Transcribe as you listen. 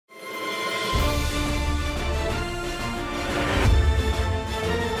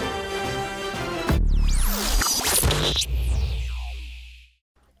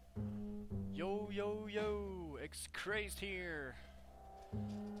xKRAZED here.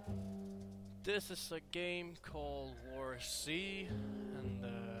 This is a game called War C, and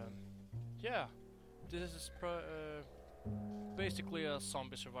yeah, this is basically a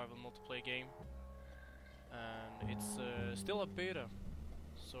zombie survival multiplayer game, and it's still a beta,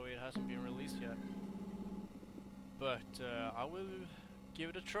 so it hasn't been released yet. But I will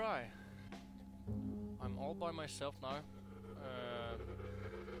give it a try. I'm all by myself now.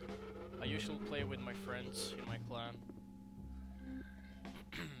 I usually play with my friends in my clan,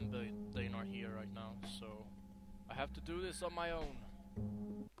 but they're not here right now, so I have to do this on my own.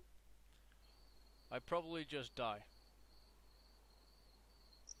 I probably just die.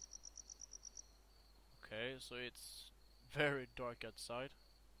 Okay, so it's very dark outside,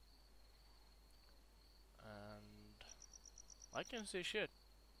 and I can see shit.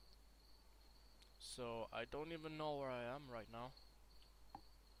 So I don't even know where I am right now.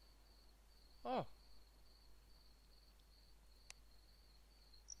 Oh.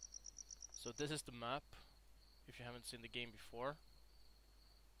 So this is the map, if you haven't seen the game before.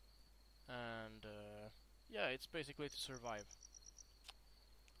 And yeah, it's basically to survive.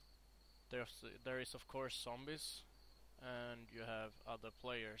 There is of course zombies, and you have other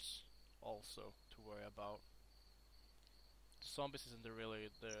players also to worry about. Zombies isn't really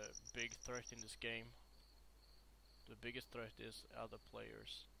the big threat in this game. The biggest threat is other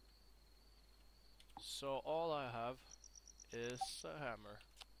players. So all I have is a hammer.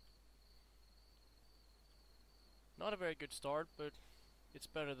 Not a very good start, but it's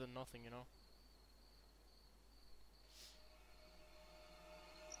better than nothing, you know.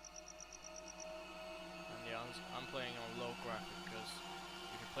 And yeah, I'm playing on low graphic, because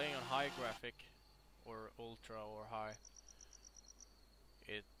if you're playing on high graphic, or ultra or high,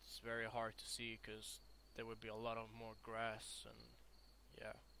 it's very hard to see, because there would be a lot of more grass, and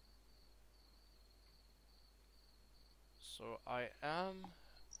yeah. So I am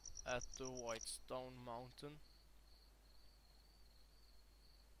at the White Stone Mountain,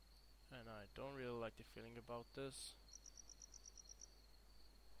 and I don't really like the feeling about this.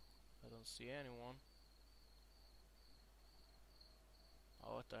 I don't see anyone.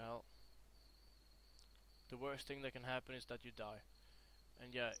 Oh, what the hell? The worst thing that can happen is that you die.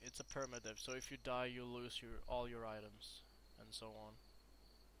 And yeah, it's a permadeath, so if you die you lose all your items, and so on.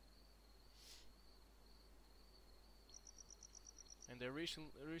 And they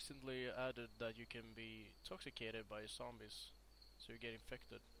recently added that you can be intoxicated by zombies, so you get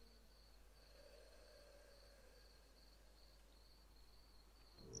infected.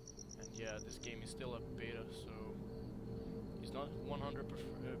 And yeah, this game is still a beta, so it's not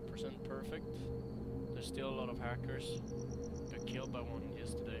 100% perfect. There's still a lot of hackers. Got killed by one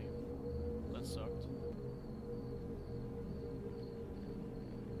yesterday. That sucked.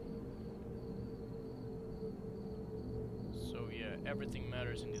 So yeah, everything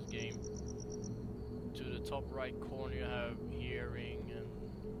matters in this game. To the top right corner you have hearing and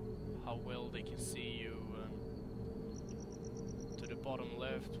how well they can see you, and to the bottom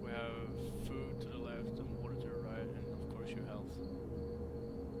left we have food to the left and water to the right, and of course your health.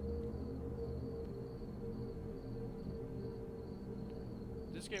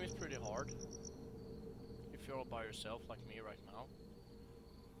 This game is pretty hard if you're all by yourself like me right now,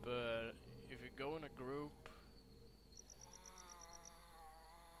 but if you go in a group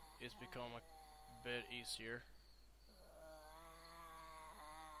it's become a bit easier.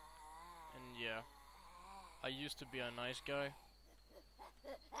 And yeah, I used to be a nice guy.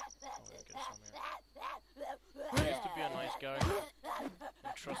 I used to be a nice guy and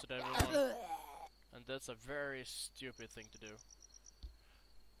trusted everyone, and that's a very stupid thing to do.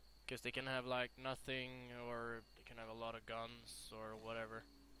 Because they can have like nothing, or they can have a lot of guns or whatever.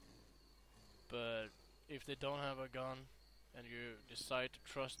 But if they don't have a gun and you decide to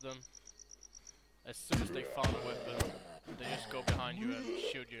trust them, as soon as they found a weapon, they just go behind you and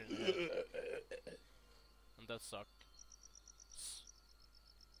shoot you in the head. And that sucked. So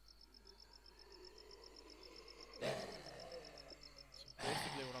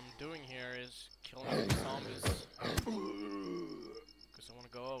basically what I'm doing here is killing some zombies, because I want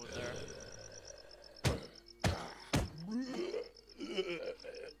to go over there.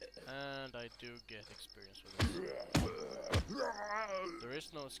 And I do get experience with it. There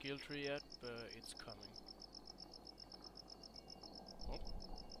is no skill tree yet, but it's coming. Oh,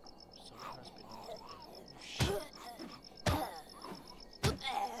 someone has been on to me. Shit.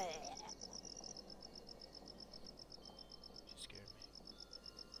 She scared me.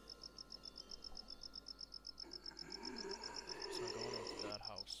 So I'm going into that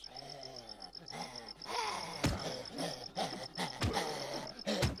house.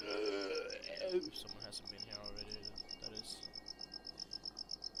 If someone hasn't been here already,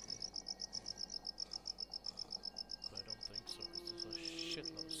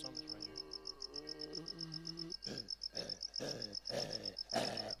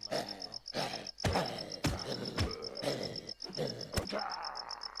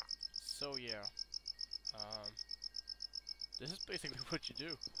 So yeah, this is basically what you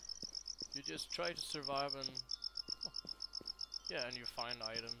do. You just try to survive and yeah, and you find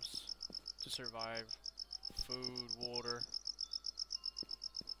items to survive, food, water,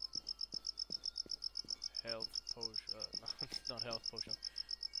 health potion, not health potion,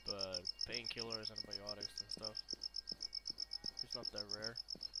 but painkillers, antibiotics and stuff. It's not that rare.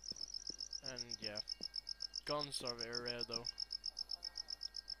 And yeah, guns are very rare though.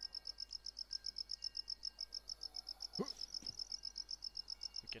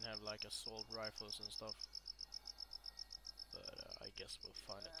 We can have like assault rifles and stuff, but I guess we'll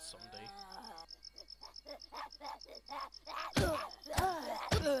find it someday.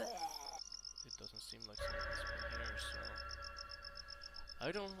 It doesn't seem like something's been here, so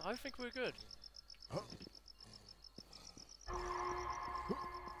I think we're good.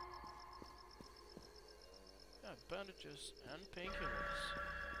 Yeah, bandages and painkillers.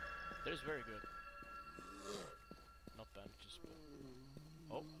 That is very good. Not bandages, but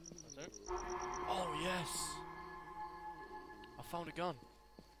oh, what's there? Oh yes! I found a gun.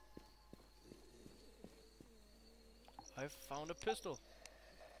 I found a pistol.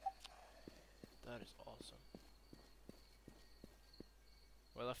 That is awesome.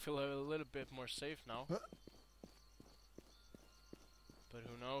 Well, I feel a little bit more safe now. But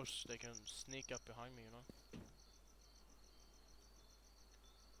who knows, they can sneak up behind me, you know?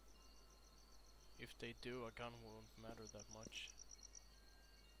 If they do, a gun won't matter that much.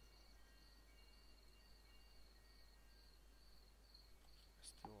 I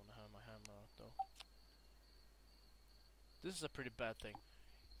still wanna have my hammer out though. This is a pretty bad thing.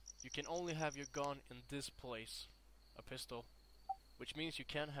 You can only have your gun in this place, a pistol. Which means you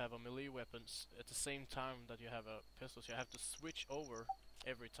can't have a melee weapons at the same time that you have a pistol, so you have to switch over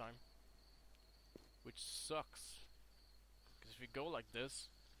every time. Which sucks. Because if you go like this,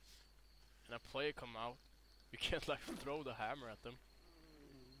 and a player come out, you can't like throw the hammer at them.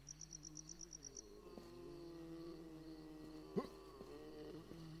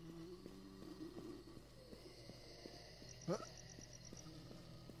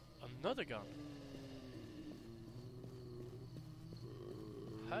 Another gun.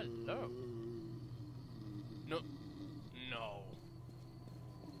 Hello. No. No.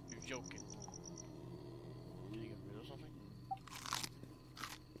 You're joking. Can you get rid of something?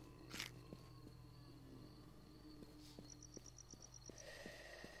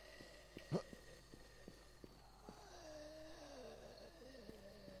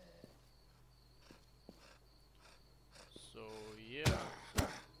 So yeah.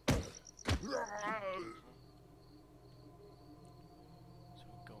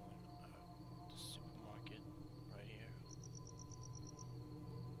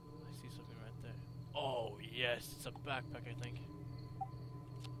 Oh yes, it's a backpack I think.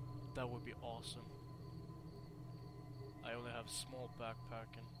 That would be awesome. I only have a small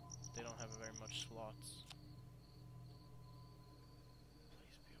backpack and they don't have very much slots.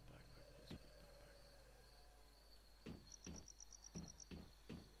 Please be a backpack, please be a backpack.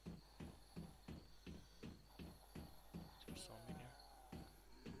 Is there a zombie here?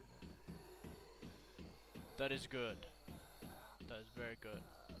 That is good. That is very good.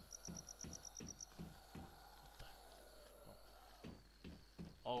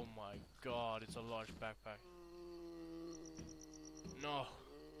 Oh my god, it's a large backpack. No! I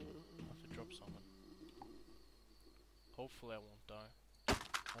have to drop something. Hopefully I won't die. I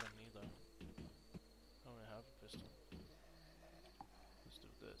don't need that. I only have a pistol. Let's do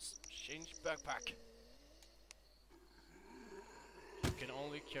this. Change backpack! You can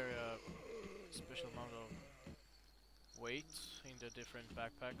only carry a special amount of weight in the different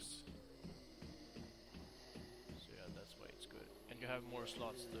backpacks. So yeah, that's why it's good. And you have more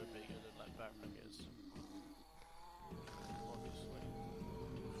slots the bigger the backpack is. Obviously.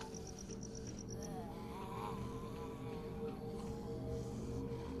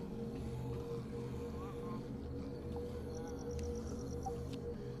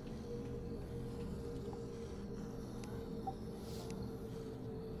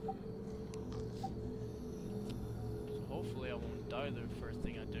 So hopefully I won't die the first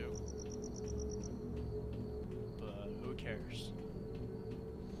thing I do. But who cares?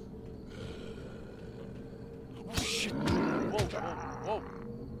 Oh shit! Whoa, whoa, whoa!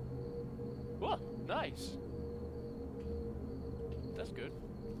 Whoa, nice! That's good.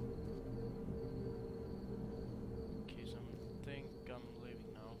 Okay, so I think I'm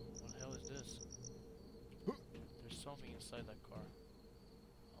leaving now. What the hell is this? There's something inside that car.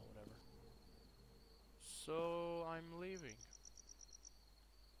 Oh, whatever. So, I'm leaving.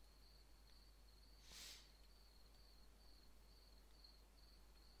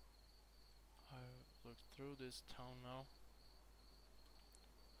 look through this town now.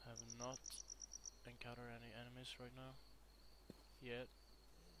 Have not encountered any enemies right now yet,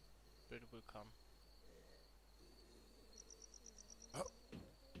 but it will come.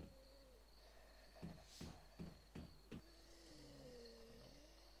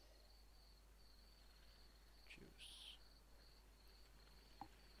 Juice.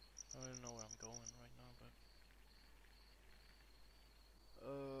 I don't know where I'm going right now, but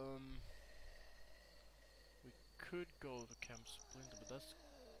we could go to Camp Splinter, but that's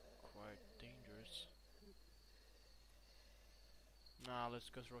quite dangerous. Nah, let's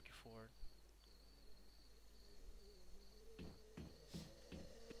go to Rocky Ford.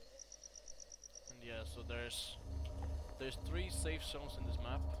 And yeah, so there's 3 safe zones in this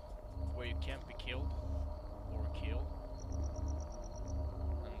map where you can't be killed or killed,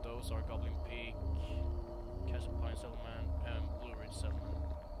 and those are Goblin Peak, Castle Pine Settlement, and Blue Ridge Settlement.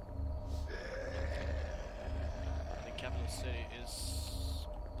 And the capital city is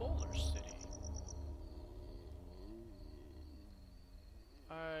Boulder City.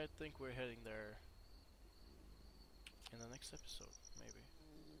 I think we're heading there in the next episode, maybe.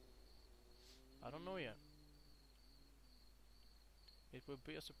 I don't know yet. It will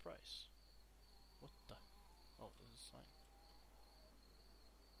be a surprise. What the? Oh, there's a sign.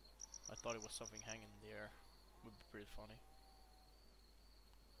 I thought it was something hanging in the air. Would be pretty funny.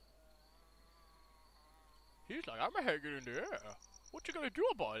 He's like, I'm hanging in the air. What you gonna do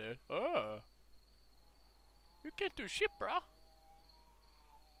about it? You can't do shit, bruh.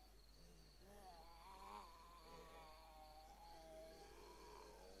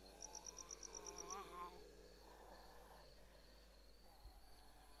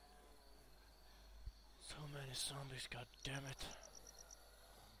 So many zombies, god damn it.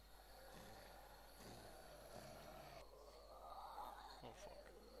 Oh fuck.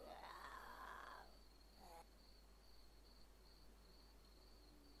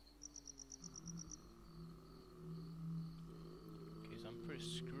 Okay, so I'm pretty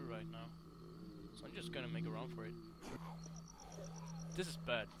screwed right now. So I'm just gonna make a run for it. This is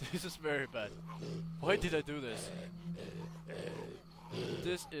bad. This is very bad. Why did I do this?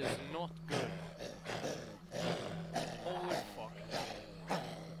 This is not good. Holy fuck.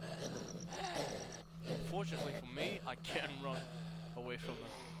 Fortunately for me, I can run away from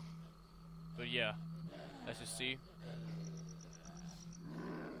them. But yeah, as you see,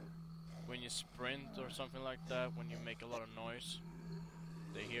 when you sprint or something like that, when you make a lot of noise,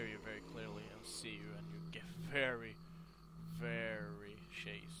 they hear you very clearly and see you, and you get very, very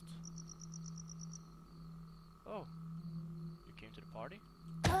chased. Oh, you came to the party?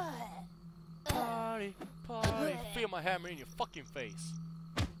 Party, party, feel my hammer in your fucking face.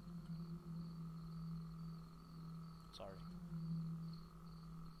 Sorry.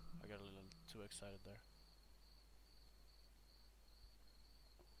 I got a little too excited there.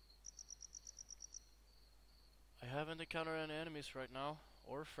 I haven't encountered any enemies right now,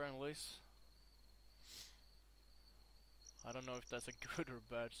 or friendlies. I don't know if that's a good or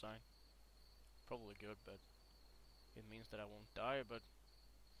bad sign. Probably good, but it means that I won't die, but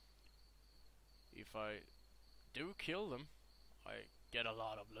if I do kill them, I get a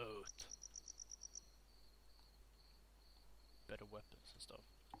lot of loot. Better weapons and stuff.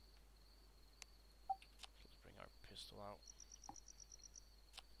 Let's bring our pistol out.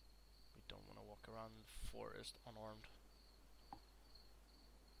 We don't want to walk around in the forest unarmed.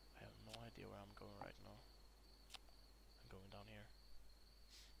 I have no idea where I'm going right now. I'm going down here.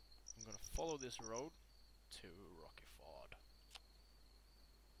 I'm gonna follow this road to Rocky Ford.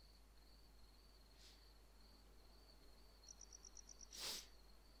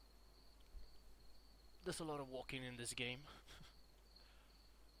 There's a lot of walking in this game.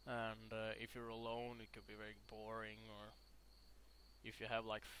 And if you're alone, it could be very boring, or if you have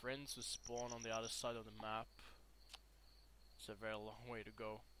like friends who spawn on the other side of the map, it's a very long way to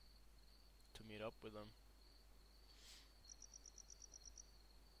go to meet up with them.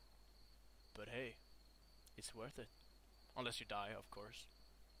 But hey, it's worth it. Unless you die, of course.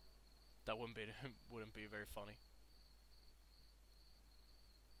 That wouldn't be very funny.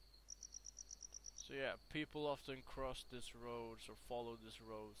 So yeah, people often cross these roads or follow these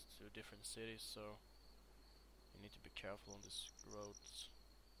roads to different cities, so you need to be careful on these roads.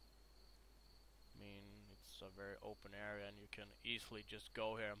 I mean, it's a very open area and you can easily just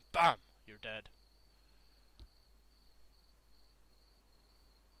go here and BAM! You're dead.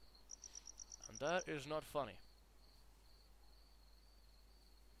 And that is not funny.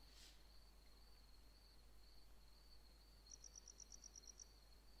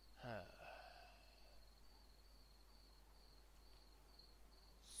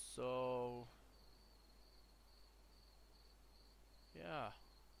 So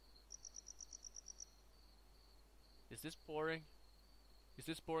Is this boring? Is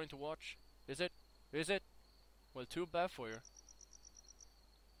this boring to watch? Is it? Is it? Well, too bad for you.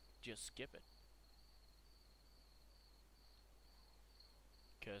 Just skip it.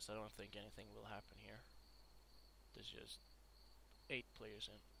 Because I don't think anything will happen here. There's just 8 players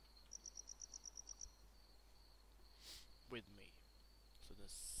in. With me. So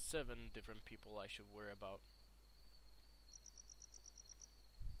there's 7 different people I should worry about.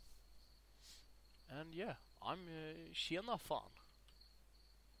 And yeah, I'm Tjena fan.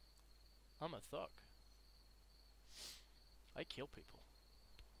 I'm a thug. I kill people.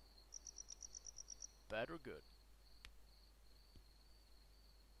 Bad or good.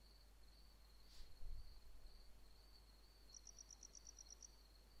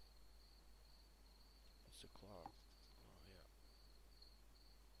 It's a clock. Oh yeah.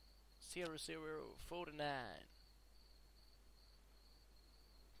 0049.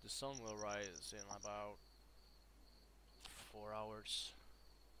 The sun will rise in about 4 hours.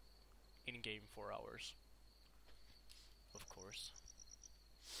 In-game 4 hours. Of course.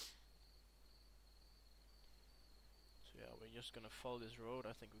 So yeah, we're just gonna follow this road.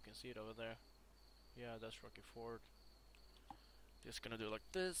 I think we can see it over there. Yeah, that's Rocky Ford. Just gonna do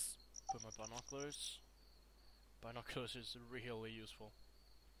like this. Put my binoculars. Binoculars is really useful.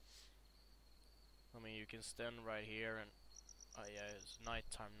 I mean, you can stand right here and yeah, it's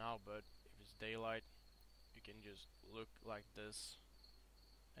nighttime now, but if it's daylight, you can just look like this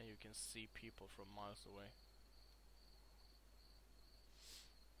and you can see people from miles away.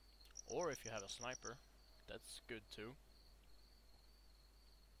 Or if you have a sniper, that's good too.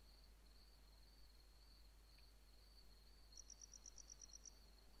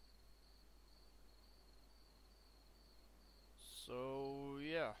 So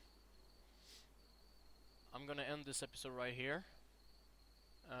yeah, I'm gonna end this episode right here,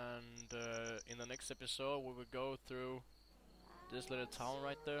 and in the next episode we will go through this little town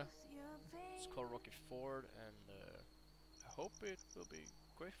right there. It's called Rocky Ford, and I hope it will be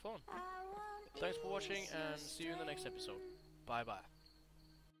great fun. Thanks for watching, and see you in the next episode. Bye bye.